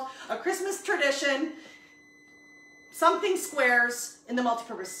shelf, a Christmas tradition, something squares in the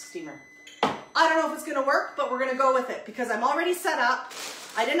multi-purpose steamer. I don't know if it's gonna work, but we're gonna go with it because I'm already set up.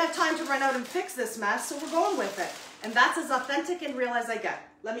 I didn't have time to run out and fix this mess, so we're going with it. And that's as authentic and real as I get.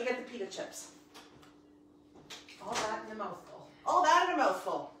 Let me get the pita chips. All that in a mouthful. All that in a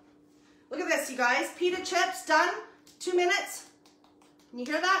mouthful. Look at this, you guys. Pita chips done. 2 minutes. Can you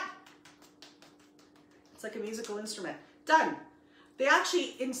hear that? It's like a musical instrument. Done. They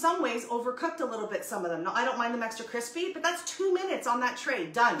actually, in some ways, overcooked a little bit, some of them. Now, I don't mind them extra crispy, but that's 2 minutes on that tray.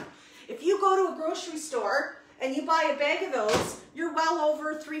 Done. If you go to a grocery store and you buy a bag of those, you're well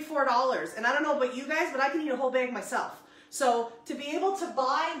over $3, $4. And I don't know about you guys, but I can eat a whole bag myself. So to be able to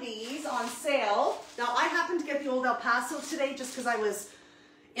buy these on sale, now I happened to get the Old El Paso today just because I was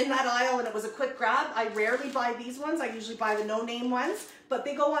in that aisle and it was a quick grab. I rarely buy these ones. I usually buy the no-name ones, but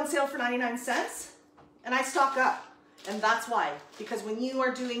they go on sale for 99 cents and I stock up. And that's why, because when you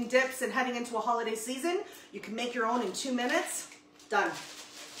are doing dips and heading into a holiday season, you can make your own in 2 minutes. Done.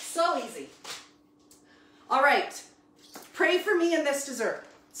 So easy. All right, pray for me in this dessert.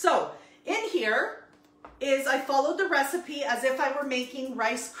 So in here is, I followed the recipe as if I were making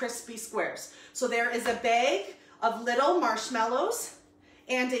Rice Krispie Squares. So there is a bag of little marshmallows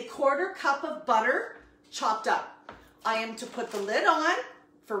and a 1/4 cup of butter chopped up. I am to put the lid on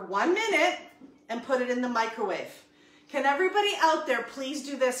for 1 minute and put it in the microwave. Can everybody out there please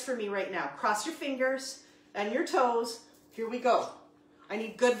do this for me right now? Cross your fingers and your toes. Here we go. I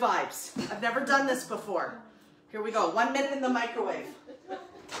need good vibes. I've never done this before. Here we go, 1 minute in the microwave.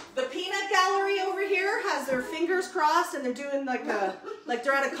 The peanut gallery over here has their fingers crossed and they're doing like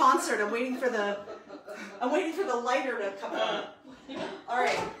they're at a concert. I'm waiting for the lighter to come on. All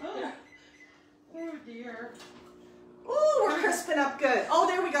right. Oh dear. Ooh, we're crisping up good. Oh,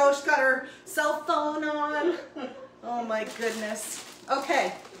 there we go. She's got her cell phone on. Oh my goodness.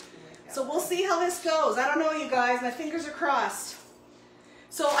 Okay. So we'll see how this goes. I don't know, you guys. My fingers are crossed.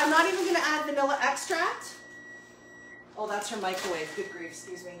 So I'm not even going to add vanilla extract. Oh, that's her microwave. Good grief,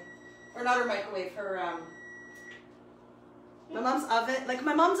 excuse me. Or not her microwave, her, my mom's oven. Like,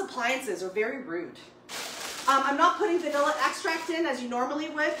 my mom's appliances are very rude. I'm not putting vanilla extract in as you normally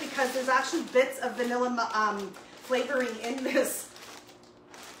would because there's actually bits of vanilla flavoring in this.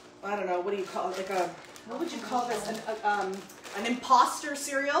 I don't know, what do you call it? Like a, what would you call this? An imposter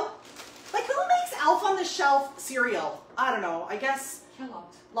cereal? Like, who makes Elf on the Shelf cereal. I don't know, I guess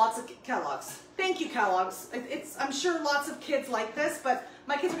Kellogg's. lots of Kellogg's. Thank you, Kellogg's. I'm sure lots of kids like this, but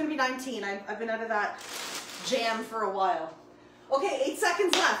my kids are gonna be 19. I've been out of that jam for a while. Okay, 8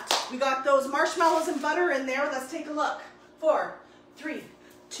 seconds left. We got those marshmallows and butter in there. Let's take a look. 4, 3,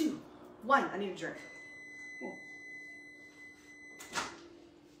 2, 1. I need a drink.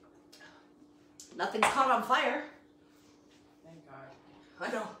 Nothing's caught on fire. Thank God.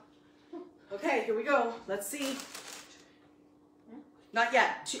 I know. Okay, here we go. Let's see. Not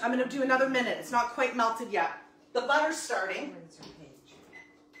yet. I'm gonna do another minute. It's not quite melted yet. The butter's starting.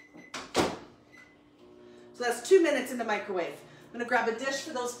 So that's 2 minutes in the microwave. I'm gonna grab a dish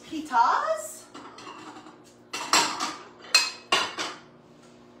for those pitas.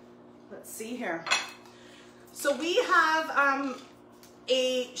 Let's see here. So we have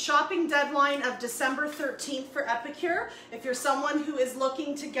a shopping deadline of December 13th for Epicure. If you're someone who is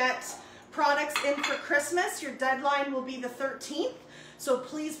looking to get products in for Christmas, your deadline will be the 13th. So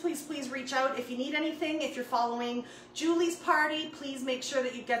please, please, please reach out if you need anything. If you're following Julie's party, please make sure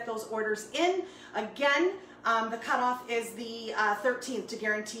that you get those orders in. Again, the cutoff is the 13th to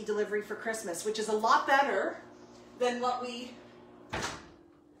guarantee delivery for Christmas, which is a lot better than what we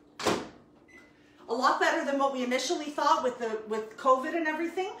initially thought with COVID and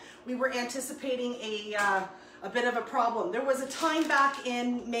everything. We were anticipating a bit of a problem. There was a time back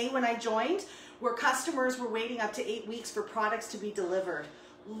in May when I joined where customers were waiting up to 8 weeks for products to be delivered.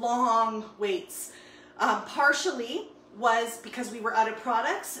 Long waits. Partially was because we were out of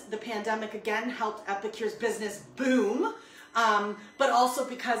products. The pandemic again helped Epicure's business boom, but also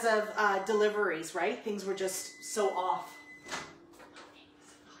because of deliveries, right? Things were just so off.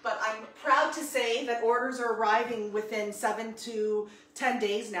 But I'm proud to say that orders are arriving within 7 to 10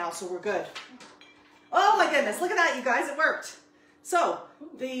 days now, so we're good. Oh my goodness, look at that, you guys, it worked. So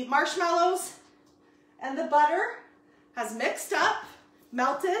the marshmallows and the butter has mixed up,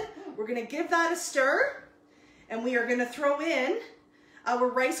 melted. We're gonna give that a stir, and we are gonna throw in our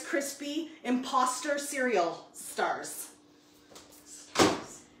Rice Krispie Imposter cereal stars.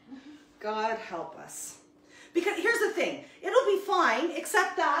 God help us. Because here's the thing, it'll be fine,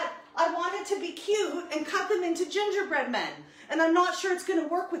 except that I want it to be cute and cut them into gingerbread men. And I'm not sure it's gonna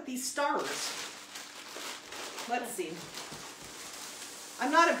work with these stars. Let's see.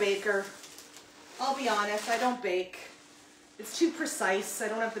 I'm not a baker. I'll be honest, I don't bake. It's too precise, I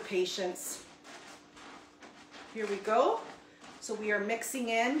don't have the patience. Here we go. So we are mixing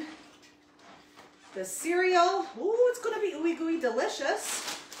in the cereal. Ooh, it's gonna be ooey gooey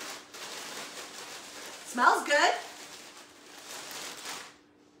delicious. Smells good.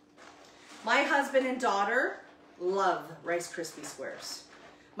 My husband and daughter love Rice Krispie Squares.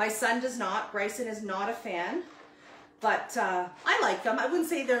 My son does not. Bryson is not a fan, but I like them. I wouldn't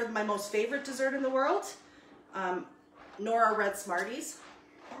say they're my most favorite dessert in the world, nor are Red Smarties.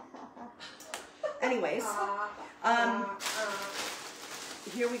 Anyways,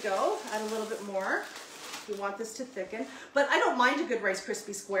 here we go. Add a little bit more. We want this to thicken, but I don't mind a good Rice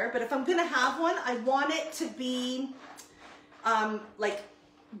Krispie Square, but if I'm gonna have one, I want it to be like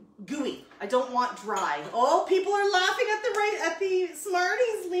gooey. I don't want dry. Oh, people are laughing at the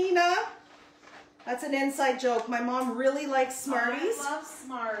Smarties, Lena. That's an inside joke. My mom really likes Smarties. I love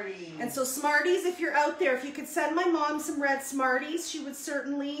Smarties. And so Smarties, if you're out there, if you could send my mom some red Smarties, she would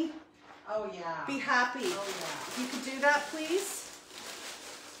certainly be happy. Oh, yeah. If you could do that, please.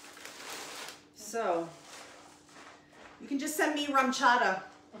 So, you can just send me rum chata.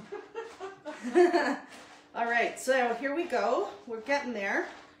 All right, so here we go. We're getting there.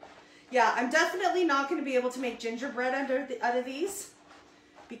 Yeah, I'm definitely not going to be able to make gingerbread out of these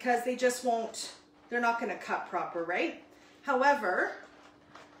because they just won't, they're not going to cut proper, right? However,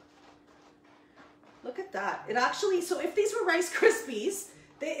 look at that. It actually, so if these were Rice Krispies,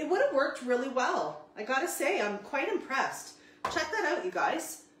 it would have worked really well. I got to say, I'm quite impressed. Check that out, you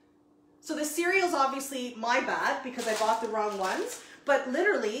guys. So the cereal's obviously my bad because I bought the wrong ones, but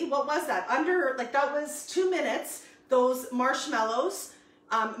literally, what was that? That was 2 minutes, those marshmallows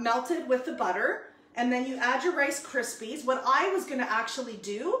melted with the butter, and then you add your Rice Krispies. What I was gonna actually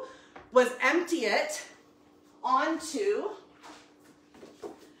do was empty it onto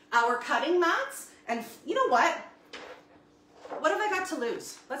our cutting mats, and you know what? What have I got to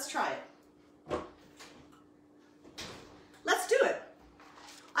lose? Let's try it. Let's do it.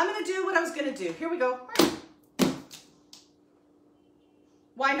 I'm gonna do what I was gonna do. Here we go.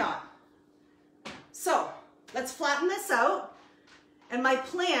 Why not? So let's flatten this out. And my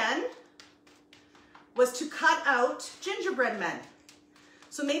plan was to cut out gingerbread men.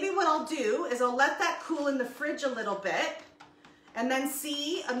 So maybe what I'll do is I'll let that cool in the fridge a little bit, and then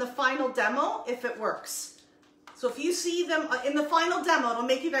see in the final demo if it works. So if you see them in the final demo, it'll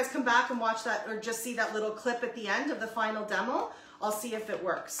make you guys come back and watch that, or just see that little clip at the end of the final demo. I'll see if it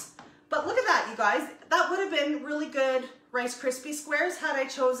works. But look at that, you guys. That would have been really good Rice Krispie squares had I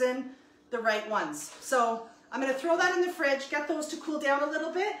chosen the right ones. So I'm gonna throw that in the fridge, get those to cool down a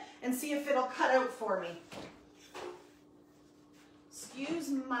little bit, and see if it'll cut out for me. Excuse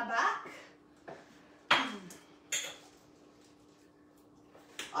my back.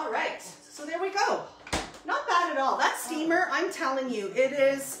 All right, so there we go. Not bad at all. That steamer, I'm telling you, it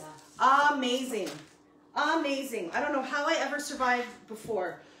is amazing. Amazing. I don't know how I ever survived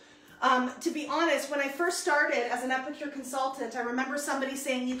before. To be honest, when I first started as an Epicure consultant, I remember somebody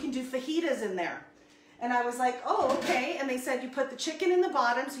saying you can do fajitas in there. And I was like, oh, okay. And they said you put the chicken in the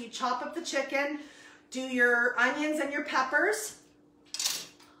bottom, so you chop up the chicken, do your onions and your peppers.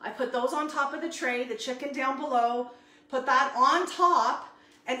 I put those on top of the tray, the chicken down below, put that on top,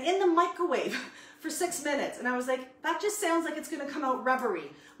 and in the microwave for 6 minutes. And I was like, that just sounds like it's gonna come out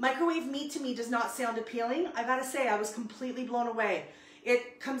rubbery. Microwave meat to me does not sound appealing. I gotta say, I was completely blown away.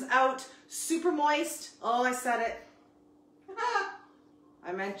 It comes out super moist. Oh, I said it.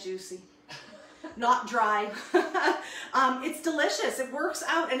 I meant juicy, not dry. It's delicious. It works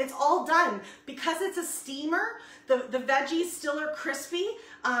out, and it's all done. Because it's a steamer, the veggies still are crispy.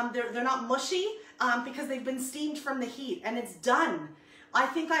 They're not mushy because they've been steamed from the heat, and it's done. I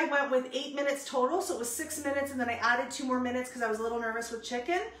think I went with 8 minutes total, so it was 6 minutes, and then I added 2 more minutes because I was a little nervous with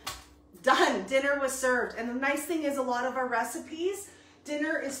chicken. Done. Dinner was served. And the nice thing is, a lot of our recipes,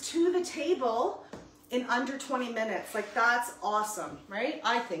 dinner is to the table in under 20 minutes. Like, that's awesome, right?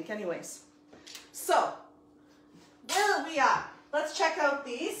 I think, anyways. So, where are we at? Let's check out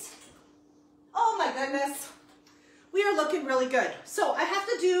these. Oh my goodness. We are looking really good. So I have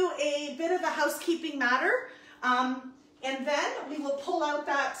to do a bit of a housekeeping matter. And then we will pull out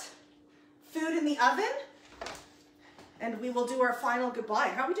that food in the oven and we will do our final goodbye.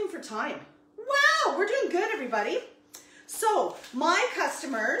 How are we doing for time? Wow, we're doing good, everybody. So my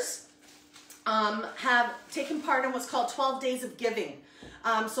customers have taken part in what's called 12 Days of Giving.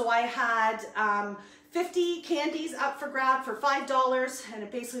 So I had 50 candies up for grab for $5, and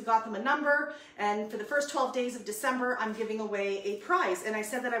it basically got them a number. And for the first 12 days of December, I'm giving away a prize. And I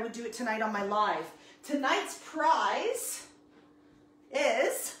said that I would do it tonight on my live. Tonight's prize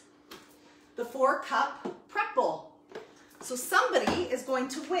is the 4-cup prep bowl. So somebody is going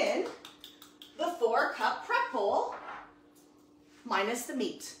to win the 4-cup prep bowl minus the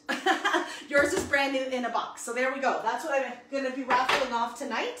meat. Yours is brand new in a box. So there we go. That's what I'm going to be raffling off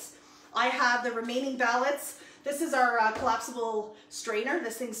tonight. I have the remaining ballots. This is our collapsible strainer.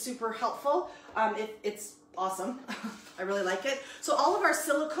 This thing's super helpful. It's awesome. I really like it. So all of our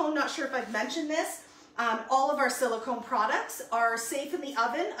silicone, not sure if I've mentioned this, all of our silicone products are safe in the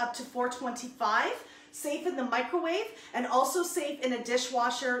oven up to 425, safe in the microwave, and also safe in a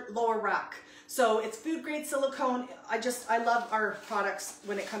dishwasher lower rack. So it's food grade silicone. I love our products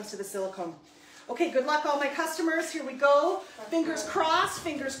when it comes to the silicone. Okay, good luck all my customers. Here we go. Fingers crossed,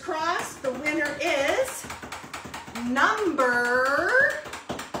 fingers crossed. The winner is number,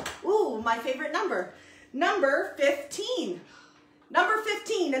 ooh, my favorite number, number 15. Number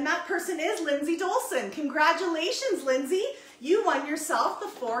 15, and that person is Lindsay Dolson. Congratulations, Lindsay. You won yourself the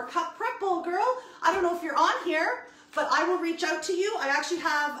 4-cup prep bowl, girl. I don't know if you're on here, but I will reach out to you. I actually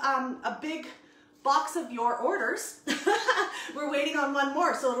have a big box of your orders. We're waiting on one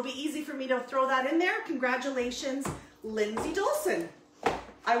more, so it'll be easy for me to throw that in there. Congratulations, Lindsay Dolson.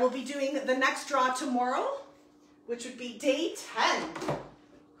 I will be doing the next draw tomorrow, which would be day 10.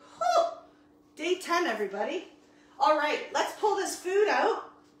 Whew. Day 10, everybody. All right, let's pull this food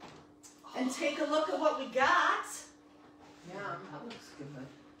out and take a look at what we got. Yeah, that looks good.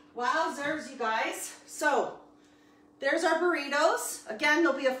 Wowzers, you guys. So there's our burritos. Again,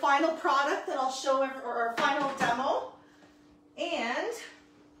 there'll be a final product that I'll show, or a final demo. And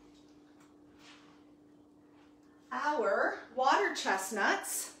our water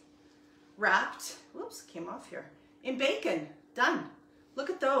chestnuts wrapped, whoops, came off here, in bacon. Done. Look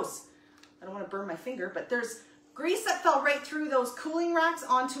at those. I don't want to burn my finger, but there's grease that fell right through those cooling racks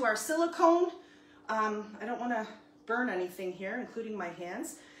onto our silicone. I don't want to burn anything here, including my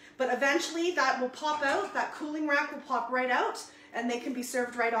hands. But eventually that will pop out, that cooling rack will pop right out, and they can be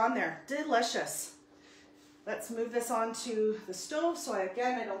served right on there. Delicious. Let's move this onto the stove so I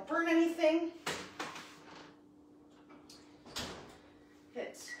don't burn anything.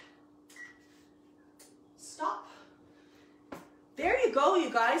 Hit stop. There you go,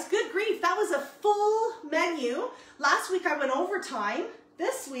 you guys. Good grief. That was a full menu. Last week I went overtime.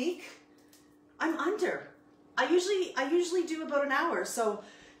 This week I'm under. I usually do about an hour, so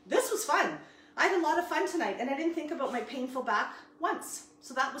this was fun. I had a lot of fun tonight, and I didn't think about my painful back once,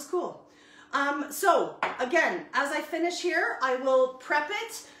 so that was cool. So again, as I finish here, I will prep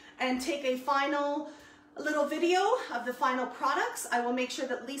it and take a final little video of the final products. I will make sure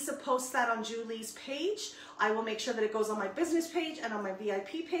that Lisa posts that on Julie's page. I will make sure that it goes on my business page and on my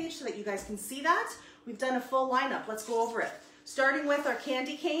VIP page so that you guys can see that. We've done a full lineup. Let's go over it. Starting with our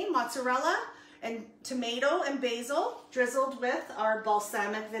candy cane, mozzarella, and tomato and basil, drizzled with our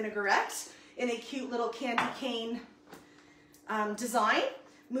balsamic vinaigrette in a cute little candy cane design.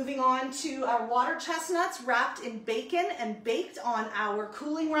 Moving on to our water chestnuts wrapped in bacon and baked on our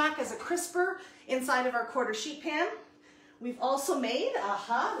cooling rack as a crisper inside of our quarter sheet pan. We've also made,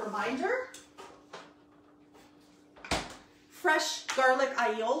 reminder, fresh garlic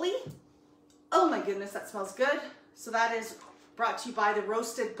aioli. Oh my goodness, that smells good. So that is brought to you by the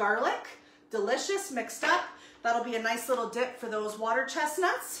roasted garlic. Delicious, mixed up. That'll be a nice little dip for those water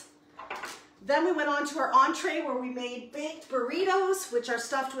chestnuts. Then we went on to our entree where we made baked burritos, which are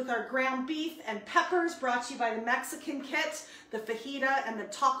stuffed with our ground beef and peppers, brought to you by the Mexican kit, the fajita and the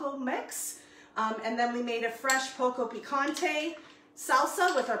taco mix. And then we made a fresh poco picante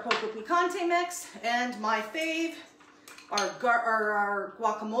salsa with our poco picante mix. And my fave, our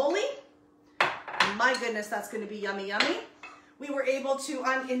guacamole. My goodness, that's gonna be yummy, yummy. We were able to,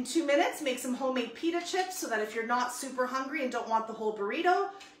 in 2 minutes, make some homemade pita chips so that if you're not super hungry and don't want the whole burrito,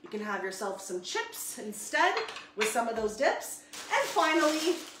 you can have yourself some chips instead with some of those dips. And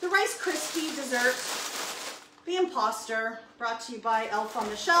finally, the Rice Krispie dessert, the Imposter, brought to you by Elf on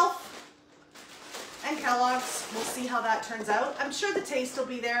the Shelf and Kellogg's. We'll see how that turns out. I'm sure the taste will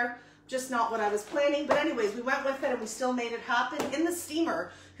be there, just not what I was planning. But anyways, we went with it and we still made it happen in the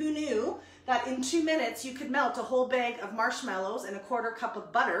steamer. Who knew that in 2 minutes you could melt a whole bag of marshmallows and a 1/4 cup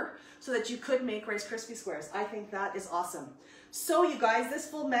of butter so that you could make Rice Krispie squares? I think that is awesome. So you guys, this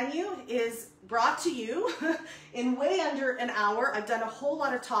full menu is brought to you in way under an hour. I've done a whole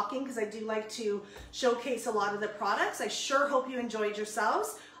lot of talking because I do like to showcase a lot of the products. I sure hope you enjoyed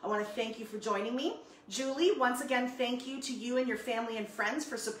yourselves. I want to thank you for joining me. Julie, once again, thank you to you and your family and friends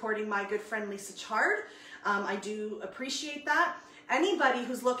for supporting my good friend Lisa Chard. I do appreciate that. Anybody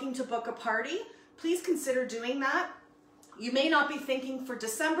who's looking to book a party, please consider doing that. You may not be thinking for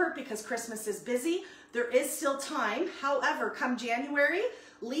December because Christmas is busy. There is still time. However, come January,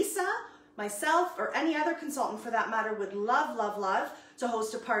 Lisa, myself, or any other consultant for that matter would love, love, love to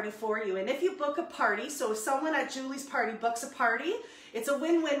host a party for you. And if you book a party, so if someone at Julie's party books a party, it's a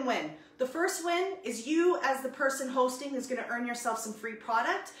win-win-win. The first win is you as the person hosting is going to earn yourself some free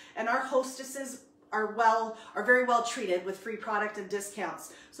product, and our hostesses are very well treated with free product and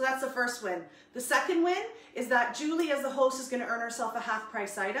discounts. So that's the first win. The second win is that Julie as the host is going to earn herself a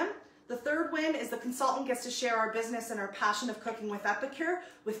half-price item. The third win is the consultant gets to share our business and our passion of cooking with Epicure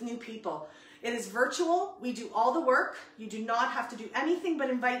with new people. It is virtual. We do all the work. You do not have to do anything but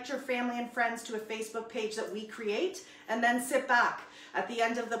invite your family and friends to a Facebook page that we create and then sit back. At the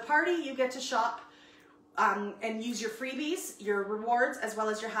end of the party, you get to shop and use your freebies, your rewards, as well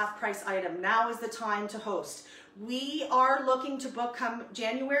as your half-price item. Now is the time to host. We are looking to book come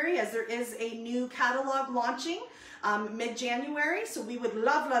January as there is a new catalog launching mid-January. So we would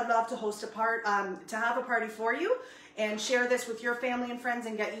love, love, love to host to have a party for you and share this with your family and friends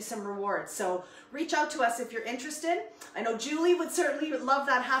and get you some rewards. So reach out to us if you're interested. I know Julie would certainly love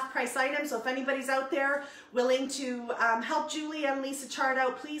that half-price item. So if anybody's out there willing to help Julie and Lisa Chard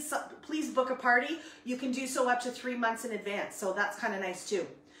out, please book a party. You can do so up to 3 months in advance. So that's kind of nice too.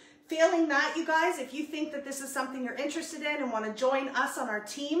 Failing that, you guys, if you think that this is something you're interested in and want to join us on our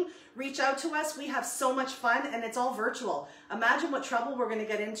team, reach out to us. We have so much fun and it's all virtual. Imagine what trouble we're going to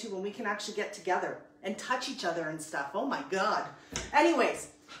get into when we can actually get together and touch each other and stuff. Oh my God. Anyways,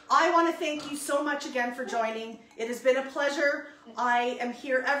 I want to thank you so much again for joining. It has been a pleasure. I am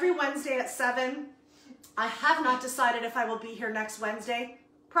here every Wednesday at 7. I have not decided if I will be here next Wednesday.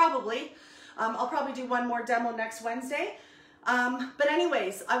 Probably. I'll probably do one more demo next Wednesday. But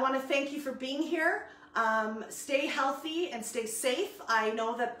anyways, I want to thank you for being here. Stay healthy and stay safe. I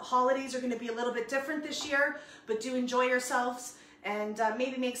know that holidays are going to be a little bit different this year, but do enjoy yourselves and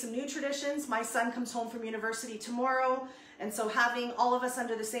maybe make some new traditions. My son comes home from university tomorrow, and so having all of us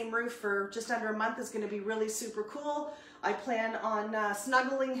under the same roof for just under a month is going to be really super cool. I plan on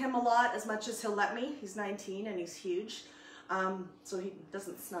snuggling him a lot as much as he'll let me. He's 19 and he's huge, so he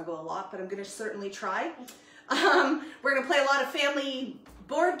doesn't snuggle a lot, but I'm going to certainly try. We're going to play a lot of family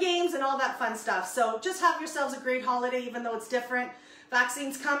board games and all that fun stuff. So just have yourselves a great holiday, even though it's different.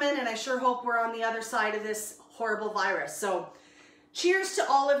 Vaccine's coming, and I sure hope we're on the other side of this horrible virus. So cheers to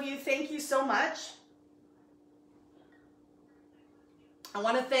all of you. Thank you so much. I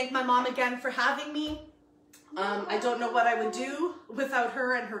want to thank my mom again for having me. I don't know what I would do without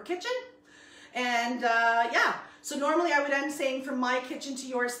her and her kitchen. And yeah, so normally I would end saying from my kitchen to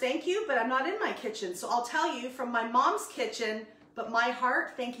yours, thank you, but I'm not in my kitchen. So I'll tell you from my mom's kitchen, but my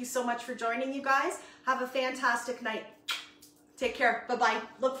heart, thank you so much for joining, you guys. Have a fantastic night. Take care. Bye-bye.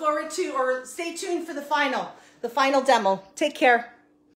 Look forward to, or stay tuned for the final demo. Take care.